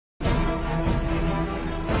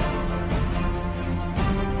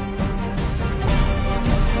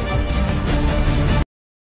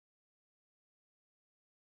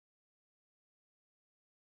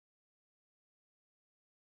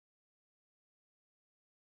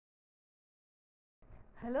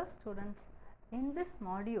Hello students, in this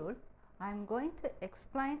module I am going to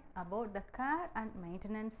explain about the care and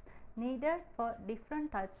maintenance needed for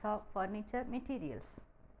different types of furniture materials.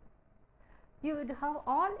 You would have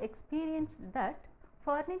all experienced that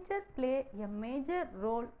furniture play a major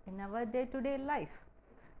role in our day-to-day life.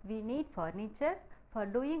 We need furniture for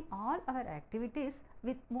doing all our activities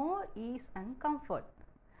with more ease and comfort.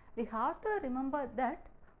 We have to remember that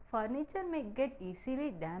furniture may get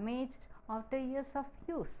easily damaged after years of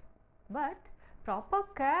use, but proper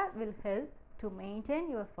care will help to maintain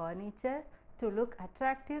your furniture to look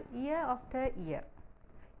attractive year after year.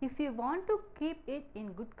 If you want to keep it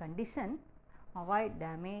in good condition, avoid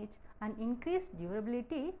damage and increase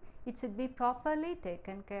durability, it should be properly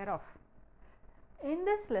taken care of. In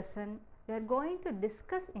this lesson, we are going to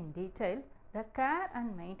discuss in detail the care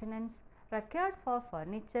and maintenance required for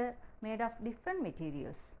furniture made of different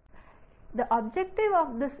materials. The objective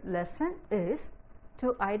of this lesson is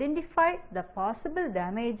to identify the possible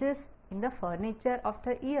damages in the furniture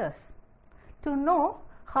after years, to know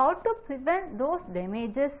how to prevent those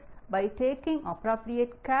damages by taking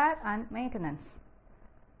appropriate care and maintenance,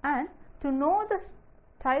 and to know the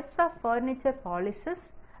types of furniture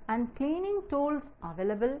polishes and cleaning tools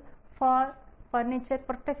available for furniture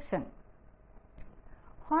protection.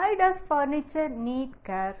 Why does furniture need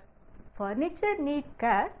care? Furniture need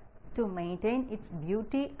care to maintain its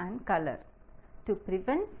beauty and color, to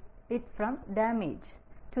prevent it from damage,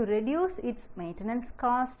 to reduce its maintenance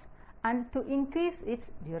cost, and to increase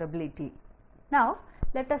its durability. Now,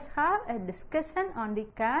 let us have a discussion on the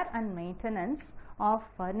care and maintenance of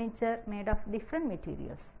furniture made of different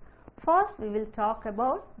materials. First, we will talk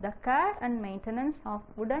about the care and maintenance of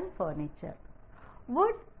wooden furniture.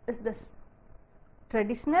 Wood is the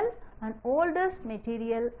traditional and oldest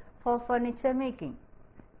material for furniture making.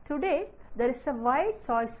 Today, there is a wide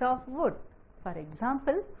choice of wood. For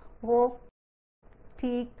example, oak,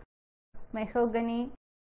 teak, mahogany,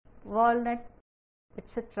 walnut,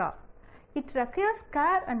 etc. It requires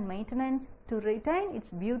care and maintenance to retain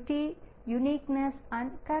its beauty, uniqueness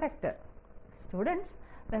and character. Students,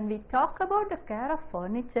 when we talk about the care of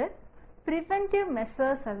furniture, preventive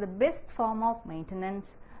measures are the best form of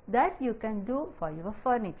maintenance that you can do for your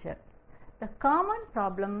furniture. The common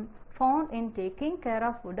problem found in taking care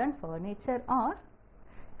of wooden furniture are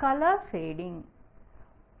color fading.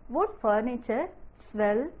 Wood furniture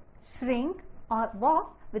swell, shrink or warp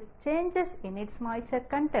with changes in its moisture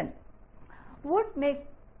content. Wood may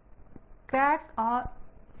crack or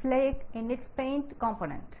flake in its paint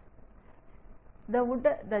component.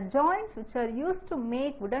 The joints which are used to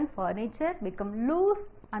make wooden furniture become loose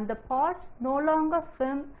and the parts no longer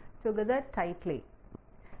firm together tightly.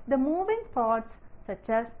 The moving parts such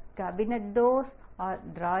as cabinet doors or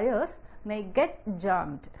drawers may get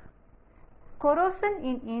jammed. Corrosion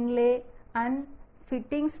in inlay and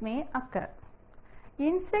fittings may occur.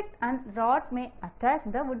 Insect and rot may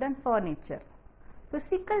attack the wooden furniture.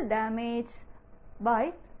 Physical damage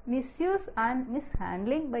by misuse and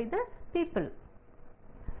mishandling by the people.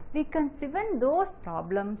 We can prevent those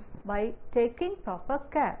problems by taking proper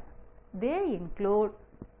care. They include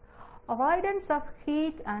avoidance of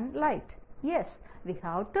heat and light. Yes, we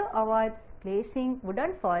have to avoid placing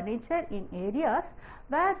wooden furniture in areas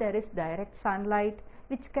where there is direct sunlight,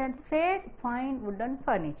 which can fade fine wooden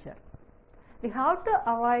furniture. We have to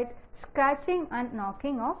avoid scratching and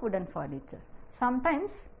knocking of wooden furniture.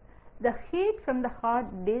 Sometimes the heat from the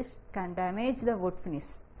hot dish can damage the wood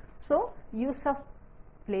finish. So, use of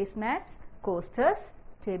placemats, coasters,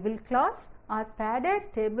 tablecloths or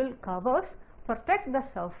padded table covers protect the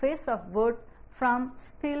surface of wood from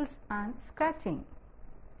spills and scratching.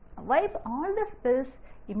 Wipe all the spills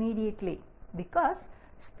immediately because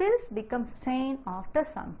spills become stain after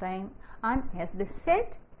some time, and as they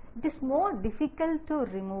set, it is more difficult to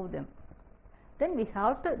remove them. Then we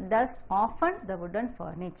have to dust often the wooden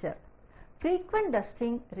furniture. Frequent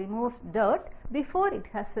dusting removes dirt before it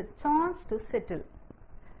has a chance to settle.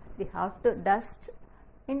 We have to dust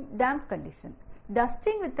in damp condition.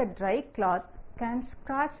 Dusting with a dry cloth can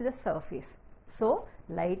scratch the surface. So,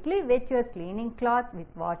 lightly wet your cleaning cloth with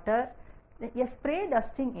water, a spray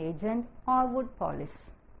dusting agent or wood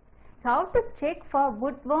polish. You have to check for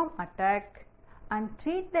woodworm attack and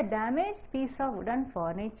treat the damaged piece of wooden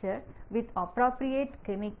furniture with appropriate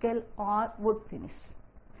chemical or wood finish.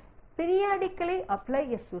 Periodically apply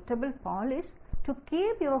a suitable polish to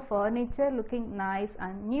keep your furniture looking nice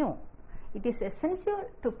and new. It is essential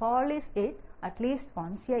to polish it at least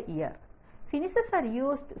once a year. Finishes are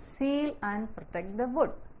used to seal and protect the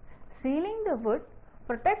wood. Sealing the wood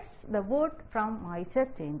protects the wood from moisture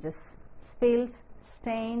changes. spills,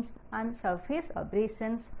 stains and surface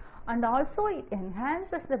abrasions, and also it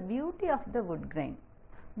enhances the beauty of the wood grain.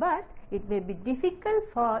 But it may be difficult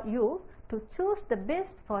for you to choose the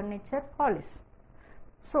best furniture polish.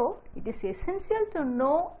 So, it is essential to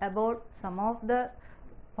know about some of the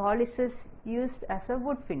polishes used as a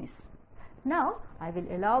wood finish. Now, I will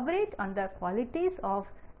elaborate on the qualities of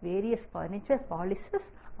various furniture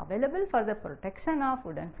polishes available for the protection of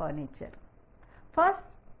wooden furniture.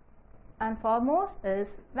 First and foremost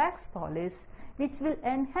is wax polish, which will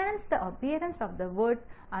enhance the appearance of the wood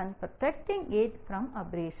and protecting it from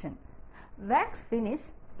abrasion. Wax finish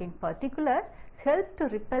in particular help to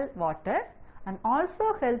repel water and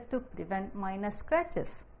also help to prevent minor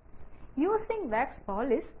scratches. Using wax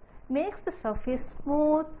polish makes the surface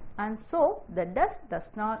smooth and so the dust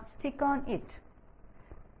does not stick on it.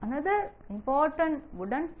 Another important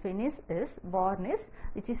wooden finish is varnish,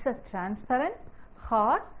 which is a transparent,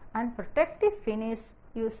 hard and protective finish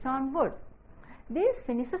used on wood. These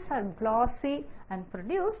finishes are glossy and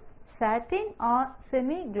produce satin or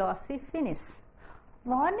semi-glossy finish.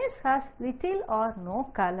 Varnish has little or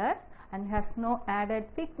no color and has no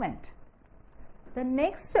added pigment. The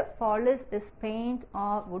next polish is paint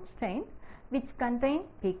or wood stain, which contain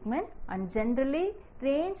pigment and generally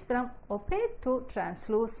range from opaque to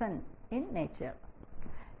translucent in nature.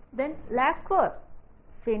 Then lacquer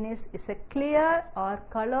finish is a clear or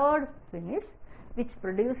colored finish which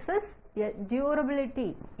produces a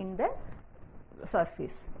durability in the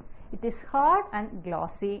surface. It is hard and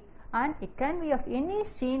glossy and it can be of any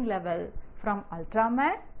sheen level from ultra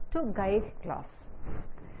matte to guide glass.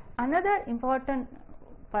 Another important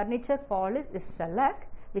furniture polish is shellac,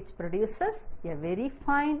 which produces a very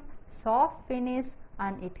fine soft finish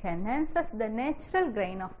and it enhances the natural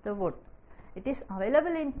grain of the wood. It is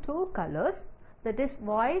available in two colors, that is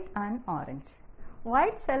white and orange.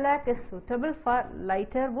 White shellac is suitable for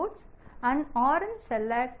lighter woods and orange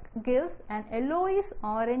shellac gives an yellowish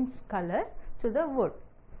orange color to the wood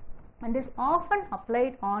and is often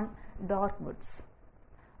applied on dark woods.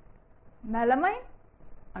 Melamine,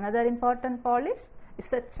 another important polish,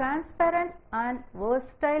 is a transparent and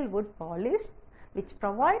versatile wood polish which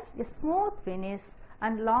provides a smooth finish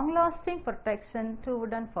and long-lasting protection to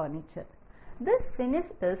wooden furniture. This finish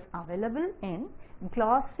is available in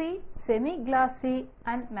glossy, semi-glossy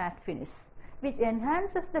and matte finish, which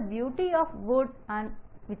enhances the beauty of wood and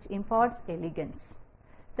which imparts elegance.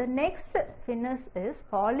 The next finish is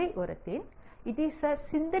polyurethane. It is a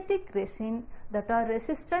synthetic resin that are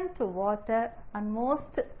resistant to water and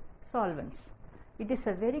most solvents. It is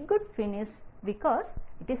a very good finish because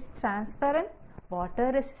it is transparent,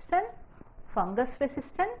 water resistant, fungus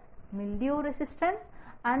resistant, mildew resistant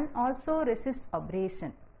and also resist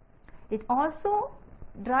abrasion. It also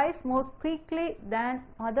dries more quickly than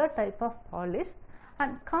other type of polish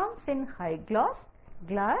and comes in high gloss,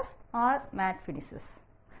 glass or matte finishes.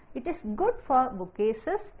 It is good for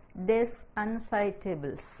bookcases, desks and side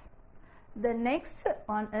tables. The next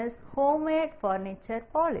one is homemade furniture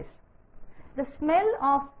polish. The smell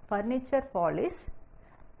of furniture polish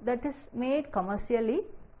that is made commercially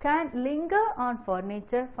can linger on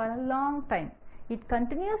furniture for a long time. It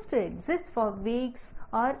continues to exist for weeks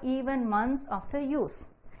or even months after use.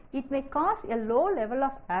 It may cause a low level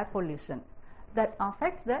of air pollution that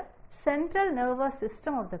affects the central nervous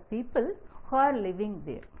system of the people who are living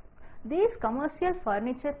there. These commercial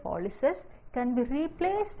furniture polishes can be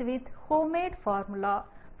replaced with homemade formula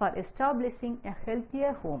for establishing a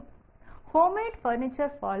healthier home. Homemade furniture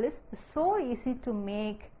polish is so easy to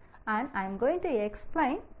make and I am going to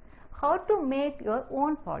explain how to make your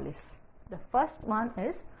own polish. The first one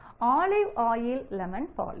is olive oil lemon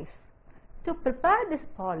polish. To prepare this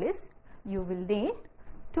polish, you will need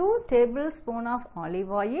 2 tablespoons of olive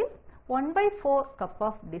oil, 1/4 cup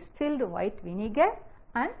of distilled white vinegar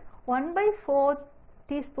and 1/4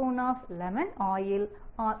 teaspoon of lemon oil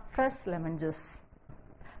or fresh lemon juice.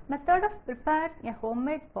 Method of preparing a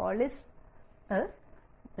homemade polish is,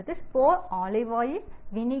 that is, pour olive oil,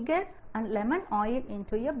 vinegar and lemon oil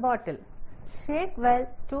into a bottle. Shake well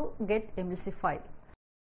to get emulsified.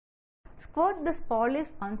 Squirt this polish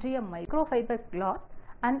onto a microfiber cloth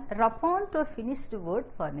and rub on to a finished wood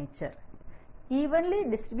furniture. Evenly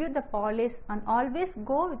distribute the polish and always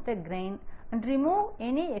go with a grain and remove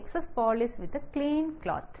any excess polish with a clean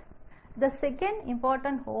cloth. The second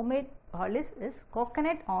important homemade polish is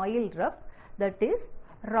coconut oil rub, that is,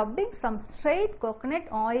 rubbing some straight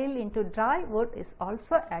coconut oil into dry wood is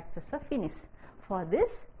also acts as a finish. For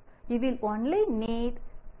this, you will only need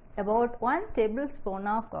about 1 tablespoon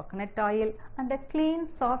of coconut oil and a clean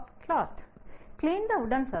soft cloth. Clean the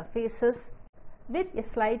wooden surfaces with a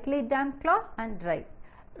slightly damp cloth and dry.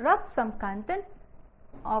 Rub some content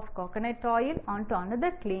of coconut oil onto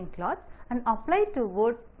another clean cloth and apply to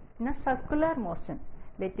wood in a circular motion.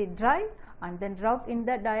 Let it dry and then rub in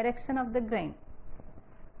the direction of the grain.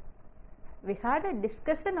 We had a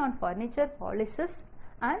discussion on furniture polishes,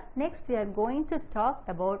 and next we are going to talk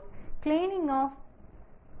about cleaning of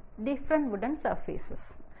different wooden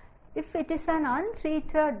surfaces. If it is an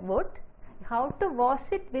untreated wood, you have to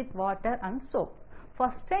wash it with water and soap. For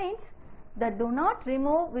stains that do not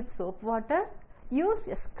remove with soap water, use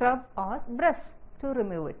a scrub or brush to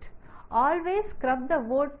remove it. Always scrub the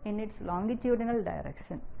wood in its longitudinal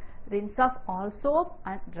direction. Rinse off all soap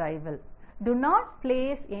and dry well. Do not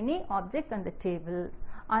place any object on the table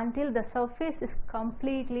until the surface is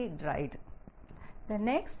completely dried. The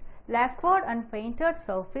next, lacquered and painted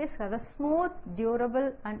surface have a smooth,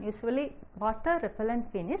 durable and usually water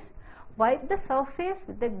repellent finish. Wipe the surface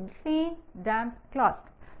with a clean, damp cloth.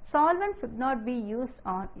 Solvent should not be used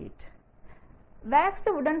on it. Waxed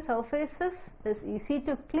wooden surfaces is easy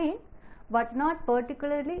to clean but not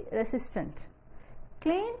particularly resistant.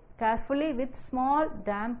 Clean carefully with small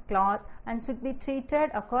damp cloth and should be treated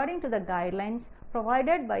according to the guidelines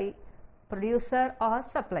provided by producer or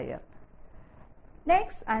supplier.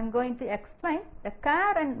 Next, I am going to explain the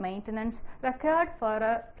care and maintenance required for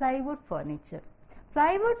a plywood furniture.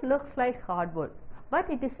 Plywood looks like hardwood, but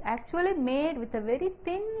it is actually made with a very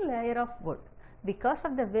thin layer of wood. Because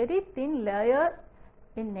of the very thin layer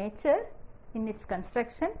in nature, in its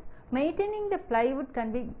construction, maintaining the plywood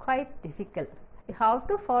can be quite difficult. You have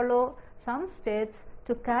to follow some steps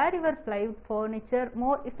to care your plywood furniture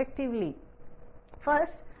more effectively.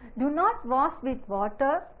 First, do not wash with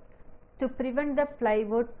water to prevent the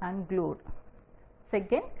plywood unglued.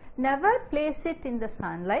 Second, never place it in the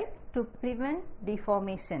sunlight to prevent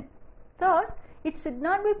deformation. Third, it should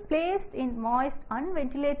not be placed in moist,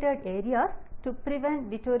 unventilated areas to prevent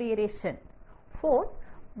deterioration. Fourth,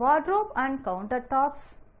 wardrobe and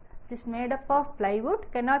countertops which is made up of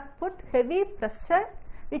plywood cannot put heavy pressure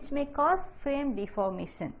which may cause frame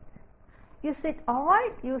deformation. You should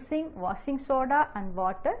avoid using washing soda and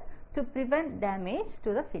water to prevent damage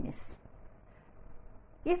to the finish.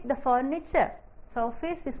 If the furniture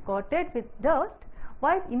surface is coated with dirt,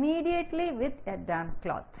 wipe immediately with a damp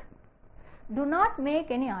cloth. Do not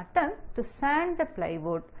make any attempt to sand the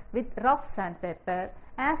plywood with rough sandpaper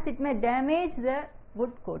as it may damage the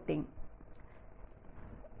wood coating.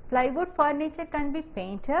 Plywood furniture can be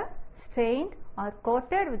painted, stained or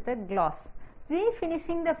coated with a gloss.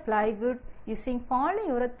 Refinishing the plywood using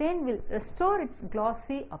polyurethane will restore its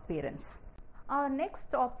glossy appearance. Our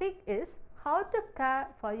next topic is how to care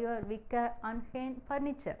for your wicker and cane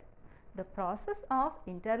furniture. The process of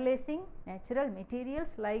interlacing natural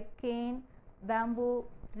materials like cane, bamboo,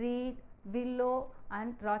 reed, willow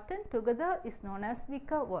and rattan together is known as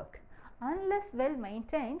wicker work. Unless well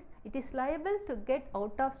maintained, it is liable to get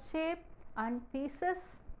out of shape and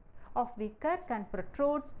pieces of wicker can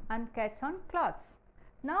protrude and catch on cloths.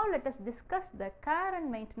 Now let us discuss the care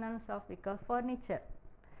and maintenance of wicker furniture.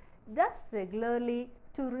 Dust regularly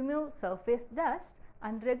to remove surface dust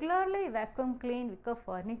and regularly vacuum clean wicker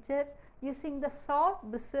furniture using the soft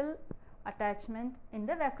bristle attachment in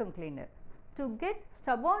the vacuum cleaner. To get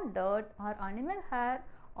stubborn dirt or animal hair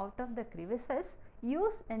out of the crevices,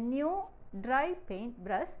 use a new dry paint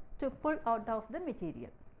brush to pull out of the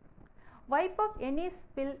material. Wipe up any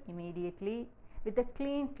spill immediately with a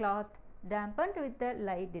clean cloth dampened with a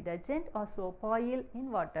light detergent or soap oil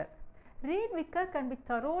in water. Reed wicker can be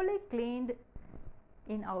thoroughly cleaned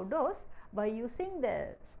in outdoors by using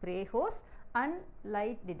the spray hose and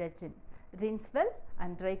light detergent. Rinse well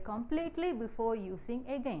and dry completely before using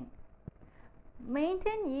again.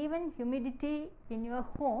 Maintain even humidity in your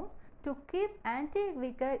home to keep antique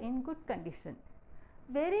wicker in good condition.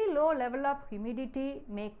 Very low level of humidity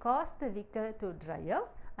may cause the wicker to dry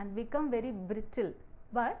up and become very brittle,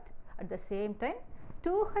 but at the same time,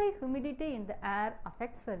 too high humidity in the air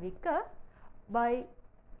affects the wicker by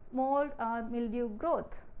mold or mildew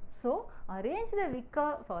growth. So, arrange the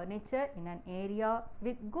wicker furniture in an area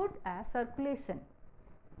with good air circulation.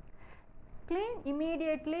 Clean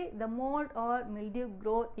immediately the mold or mildew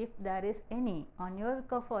growth if there is any on your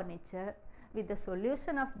wicker furniture with the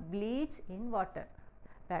solution of bleach in water.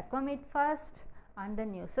 Vacuum it first and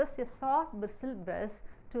then uses a soft bristle brush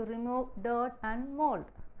to remove dirt and mold.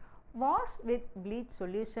 Wash with bleach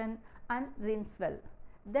solution and rinse well.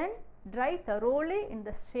 Then dry thoroughly in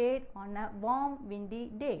the shade on a warm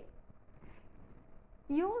windy day.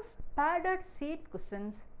 Use padded seat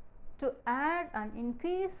cushions to add and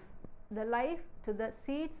increase the life to the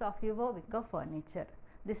seats of your wicker furniture.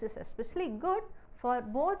 This is especially good for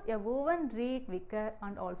both a woven reed wicker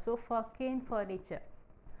and also for cane furniture.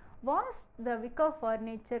 Wash the wicker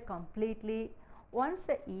furniture completely once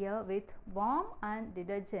a year with warm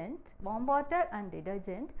water and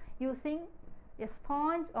detergent using a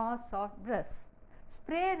sponge or soft brush.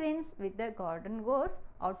 Spray rinse with the garden hose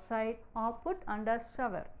outside or put under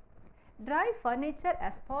shower. Dry furniture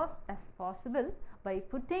as fast as possible by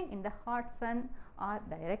putting in the hot sun or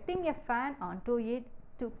directing a fan onto it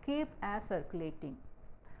to keep air circulating.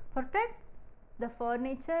 Protect the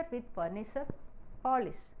furniture with furniture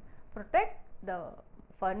polish. Protect the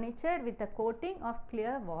furniture with a coating of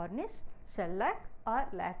clear varnish, shellac or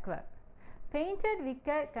lacquer. Painted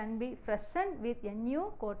wicker can be freshened with a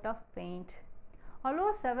new coat of paint.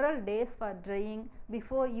 Allow several days for drying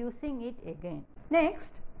before using it again.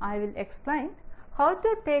 Next, I will explain how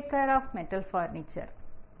to take care of metal furniture.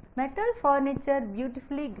 Metal furniture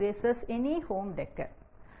beautifully graces any home decor.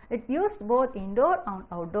 It used both indoor and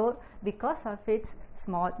outdoor because of its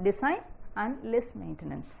small design and less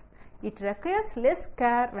maintenance. It requires less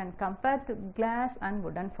care when compared to glass and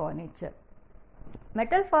wooden furniture.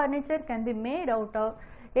 Metal furniture can be made out of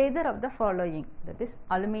either of the following, that is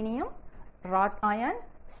aluminium, wrought iron,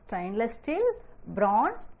 stainless steel,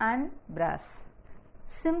 bronze and brass.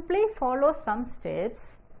 Simply follow some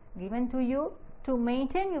steps given to you to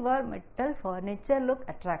maintain your metal furniture look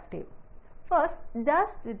attractive. First,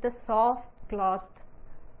 dust with a soft cloth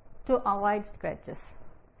to avoid scratches.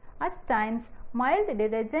 At times, mild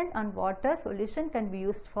detergent and water solution can be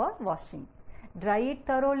used for washing. Dry it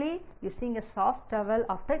thoroughly using a soft towel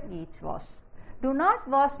after each wash. Do not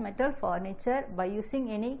wash metal furniture by using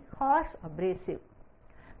any harsh abrasive.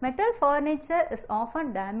 Metal furniture is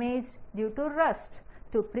often damaged due to rust.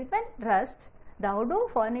 To prevent rust, the outdoor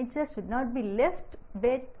furniture should not be left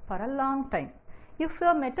wet for a long time. If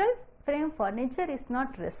your metal frame furniture is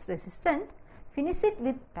not rust resistant, finish it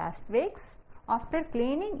with past wax after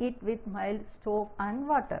cleaning it with mild soap and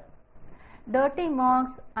water. Dirty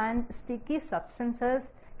marks and sticky substances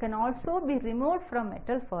can also be removed from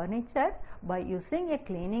metal furniture by using a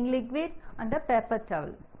cleaning liquid and a paper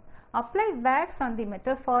towel. Apply wax on the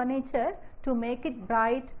metal furniture to make it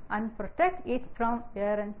bright and protect it from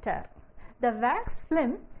wear and tear. The wax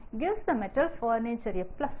film gives the metal furniture a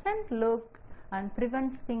pleasant look and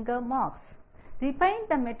prevents finger marks. Repaint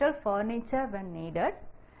the metal furniture when needed.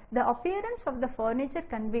 The appearance of the furniture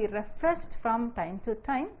can be refreshed from time to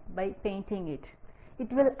time by painting it.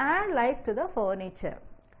 It will add life to the furniture.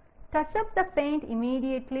 Touch up the paint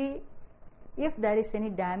immediately if there is any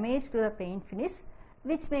damage to the paint finish,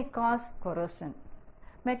 which may cause corrosion.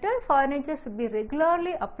 Metal furniture should be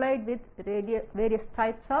regularly applied with various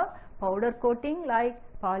types of powder coating like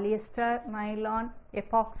polyester, nylon,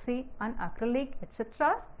 epoxy and acrylic,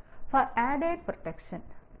 etc. for added protection.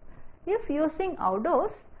 If using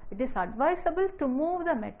outdoors, it is advisable to move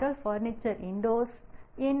the metal furniture indoors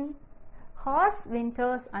in harsh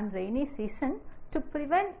winters and rainy season to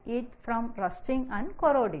prevent it from rusting and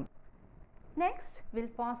corroding. Next, we will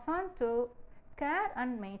pass on to care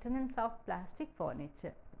and maintenance of plastic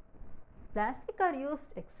furniture. Plastic are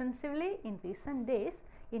used extensively in recent days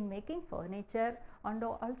in making furniture and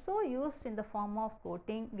are also used in the form of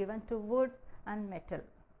coating given to wood and metal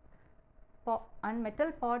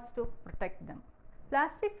parts to protect them.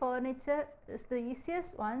 Plastic furniture is the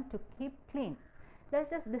easiest one to keep clean.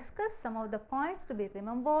 Let us discuss some of the points to be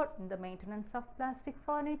remembered in the maintenance of plastic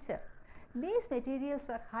furniture. These materials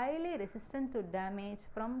are highly resistant to damage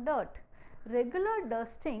from dirt. Regular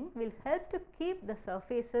dusting will help to keep the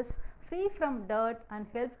surfaces free from dirt and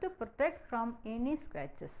help to protect from any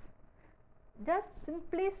scratches. Just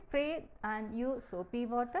simply spray and use soapy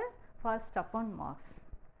water for stubborn marks.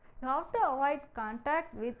 You have to avoid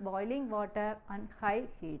contact with boiling water and high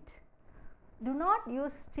heat. Do not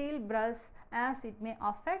use steel brush as it may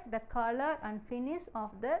affect the color and finish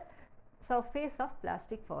of the surface of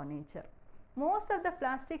plastic furniture. Most of the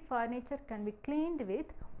plastic furniture can be cleaned with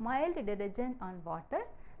mild detergent and water,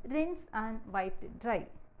 rinsed and wiped dry.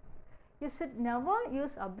 You should never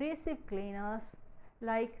use abrasive cleaners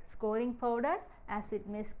like scoring powder as it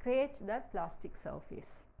may scratch the plastic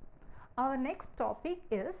surface. Our next topic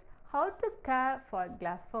is how to care for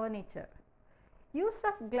glass furniture. Use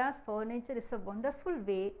of glass furniture is a wonderful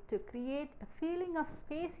way to create a feeling of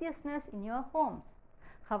spaciousness in your homes.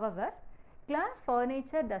 However, glass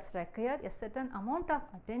furniture does require a certain amount of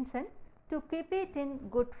attention to keep it in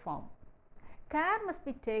good form. Care must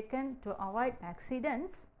be taken to avoid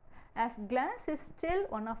accidents as glass is still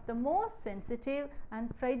one of the most sensitive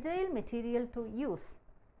and fragile material to use.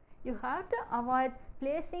 You have to avoid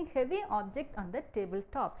placing heavy objects on the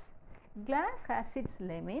tabletops. Glass has its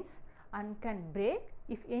limits and can break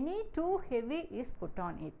if any too heavy is put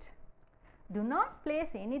on it. Do not place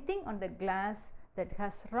anything on the glass that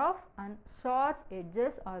has rough and sharp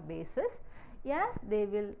edges or bases, as they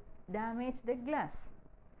will damage the glass.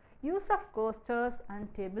 Use of coasters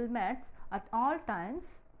and table mats at all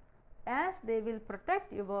times, as they will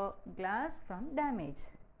protect your glass from damage.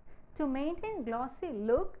 To maintain glossy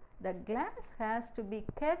look, the glass has to be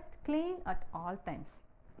kept clean at all times.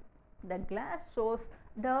 The glass shows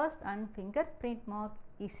dust and fingerprint mark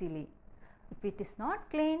easily. If it is not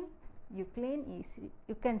clean, you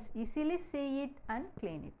can easily see it and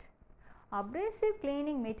clean it. Abrasive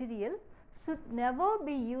cleaning material should never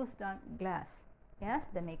be used on glass, as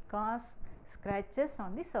they may cause scratches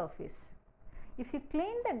on the surface. If you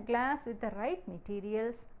clean the glass with the right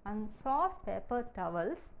materials and soft paper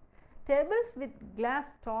towels, tables with glass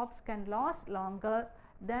tops can last longer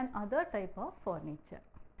than other type of furniture.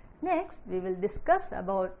 Next, we will discuss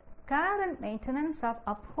about care and maintenance of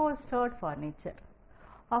upholstered furniture.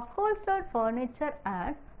 Upholstered furniture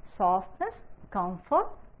add softness, comfort,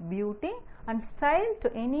 beauty and style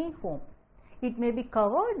to any home. It may be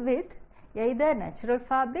covered with either natural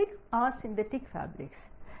fabrics or synthetic fabrics.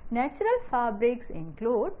 Natural fabrics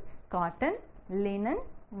include cotton, linen,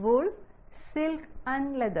 wool, silk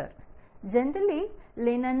and leather. Generally,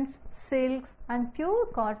 linens, silks and pure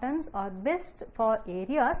cottons are best for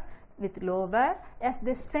areas with low wear, as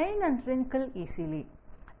they stain and wrinkle easily.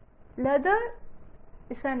 Leather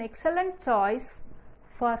is an excellent choice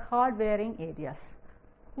for hard wearing areas.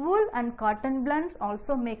 Wool and cotton blends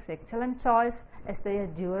also makes excellent choice, as they are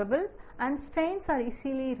durable and stains are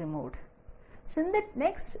easily removed.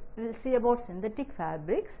 Next, we will see about synthetic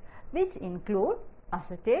fabrics, which include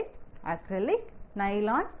acetate, acrylic,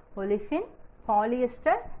 nylon, olefin,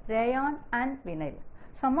 polyester, rayon and vinyl.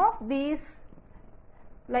 Some of these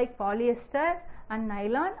like polyester and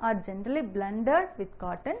nylon are generally blended with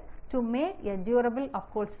cotton to make a durable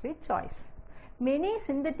upholstery choice. Many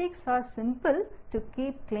synthetics are simple to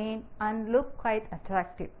keep clean and look quite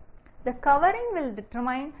attractive. The covering will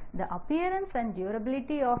determine the appearance and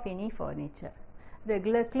durability of any furniture.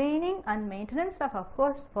 Regular cleaning and maintenance of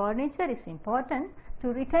upholstered furniture is important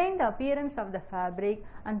to retain the appearance of the fabric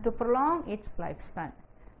and to prolong its lifespan.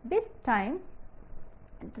 With time,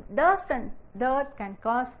 dust and dirt can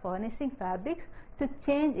cause furnishing fabrics to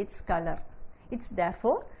change its color. It is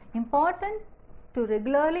therefore important to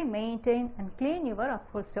regularly maintain and clean your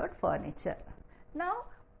upholstered furniture. Now,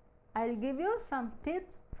 I will give you some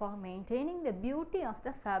tips for maintaining the beauty of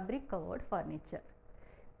the fabric covered furniture.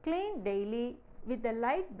 Clean daily with a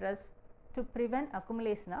light brush to prevent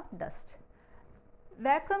accumulation of dust.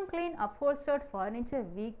 Vacuum clean upholstered furniture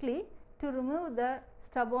weekly to remove the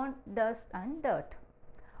stubborn dust and dirt.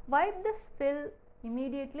 Wipe the spill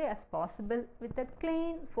immediately as possible with a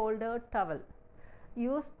clean folded towel.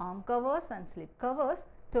 Use arm covers and slip covers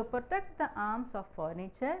to protect the arms of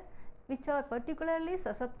furniture, which are particularly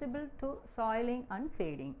susceptible to soiling and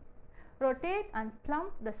fading. Rotate and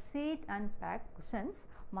plump the seat and back cushions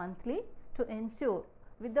monthly to ensure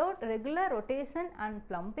without regular rotation and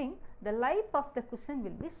plumping, the life of the cushion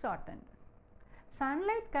will be shortened.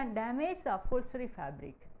 Sunlight can damage the upholstery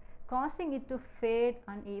fabric, causing it to fade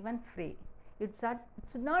and even fray. It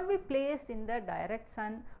should not be placed in the direct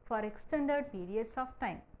sun for extended periods of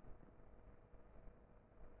time.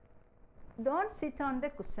 Don't sit on the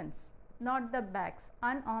cushions, not the backs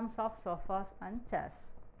and arms of sofas and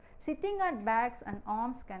chairs. Sitting on backs and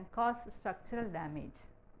arms can cause structural damage.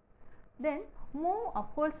 Then move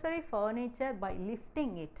upholstery furniture by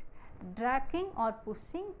lifting it. Dragging or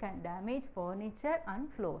pushing can damage furniture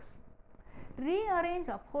and floors. Rearrange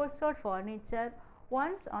upholstered furniture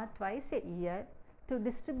once or twice a year to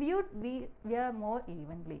distribute wear more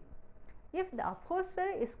evenly. If the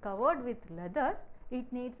upholstery is covered with leather,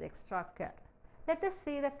 it needs extra care. Let us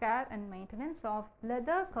see the care and maintenance of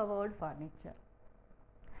leather covered furniture.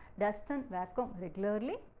 Dust and vacuum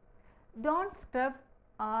regularly. Don't scrub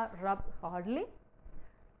or rub hardly.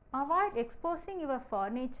 Avoid exposing your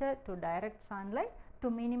furniture to direct sunlight to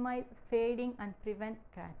minimize fading and prevent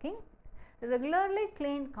cracking. Regularly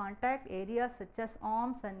clean contact areas such as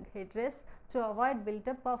arms and headrests to avoid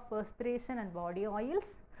buildup of perspiration and body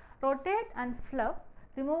oils. Rotate and fluff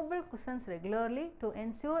removable cushions regularly to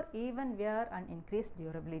ensure even wear and increase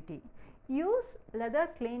durability. Use leather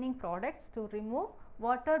cleaning products to remove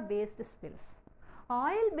water-based spills.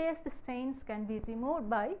 Oil-based stains can be removed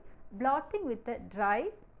by blotting with a dry,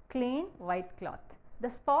 clean white cloth. The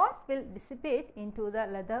spot will dissipate into the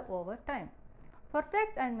leather over time.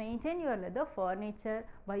 Protect and maintain your leather furniture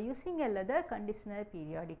by using a leather conditioner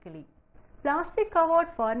periodically. Plastic covered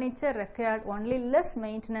furniture required only less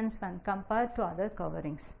maintenance when compared to other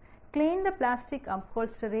coverings. Clean the plastic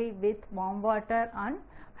upholstery with warm water and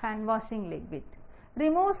hand washing liquid.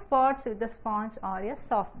 Remove spots with a sponge or a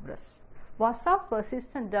soft brush. Wash off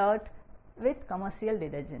persistent dirt with commercial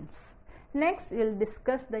detergents. Next, we will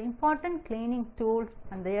discuss the important cleaning tools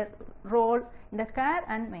and their role in the care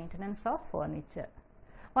and maintenance of furniture.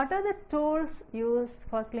 What are the tools used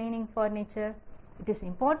for cleaning furniture? It is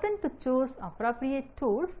important to choose appropriate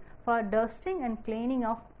tools for dusting and cleaning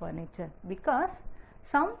of furniture because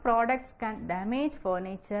some products can damage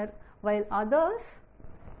furniture while others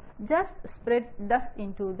just spread dust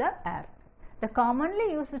into the air. The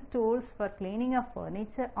commonly used tools for cleaning of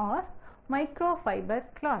furniture are microfiber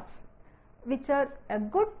cloths, which are a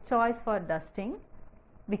good choice for dusting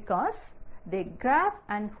because they grab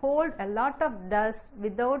and hold a lot of dust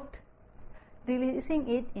without releasing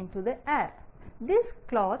it into the air. This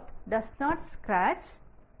cloth does not scratch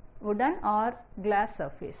wooden or glass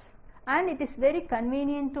surface and it is very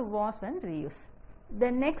convenient to wash and reuse. The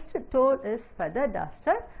next tool is feather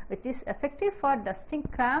duster, which is effective for dusting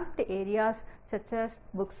cramped areas such as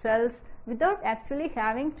bookshelves without actually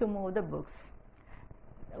having to move the books.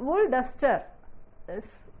 Wool duster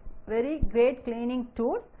is very great cleaning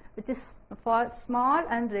tool which is for small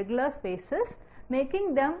and regular spaces,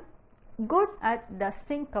 making them good at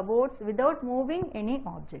dusting cupboards without moving any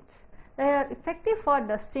objects. They are effective for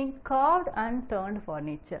dusting carved and turned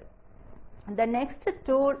furniture. The next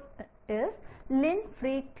tool is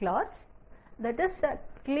lint-free cloths, that is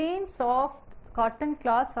clean soft cotton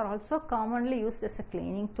cloths are also commonly used as a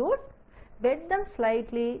cleaning tool. Wet them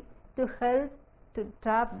slightly to help to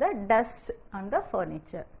trap the dust on the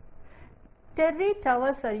furniture. Terry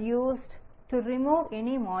towels are used to remove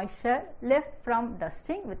any moisture left from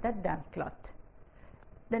dusting with a damp cloth.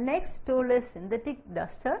 The next tool is synthetic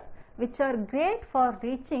duster, which are great for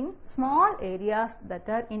reaching small areas that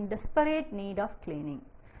are in desperate need of cleaning.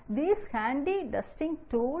 These handy dusting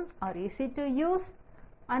tools are easy to use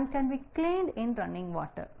and can be cleaned in running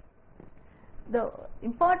water. The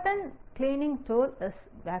important cleaning tool is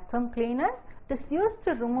vacuum cleaner. It is used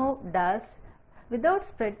to remove dust without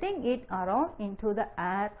spreading it around into the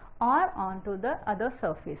air or onto the other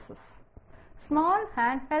surfaces. Small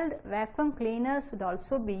handheld vacuum cleaners would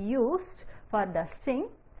also be used for dusting,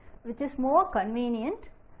 which is more convenient.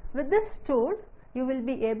 With this tool, you will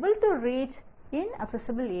be able to reach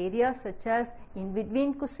inaccessible areas such as in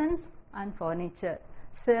between cushions and furniture,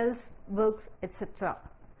 shelves, books, etc.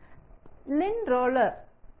 Lint roller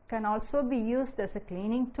can also be used as a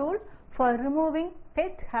cleaning tool for removing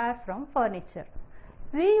pet hair from furniture.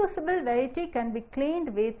 Reusable variety can be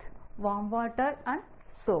cleaned with warm water and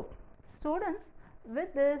soap. Students,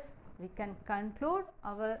 with this we can conclude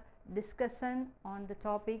our discussion on the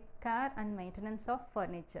topic care and maintenance of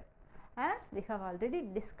furniture. As we have already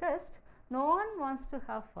discussed, no one wants to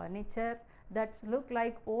have furniture that look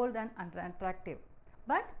like old and unattractive.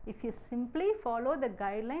 But if you simply follow the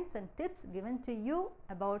guidelines and tips given to you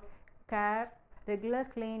about care, regular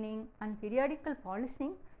cleaning and periodical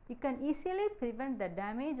polishing, you can easily prevent the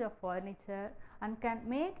damage of furniture and can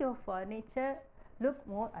make your furniture look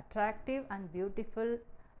more attractive and beautiful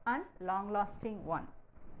and long lasting one.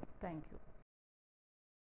 Thank you.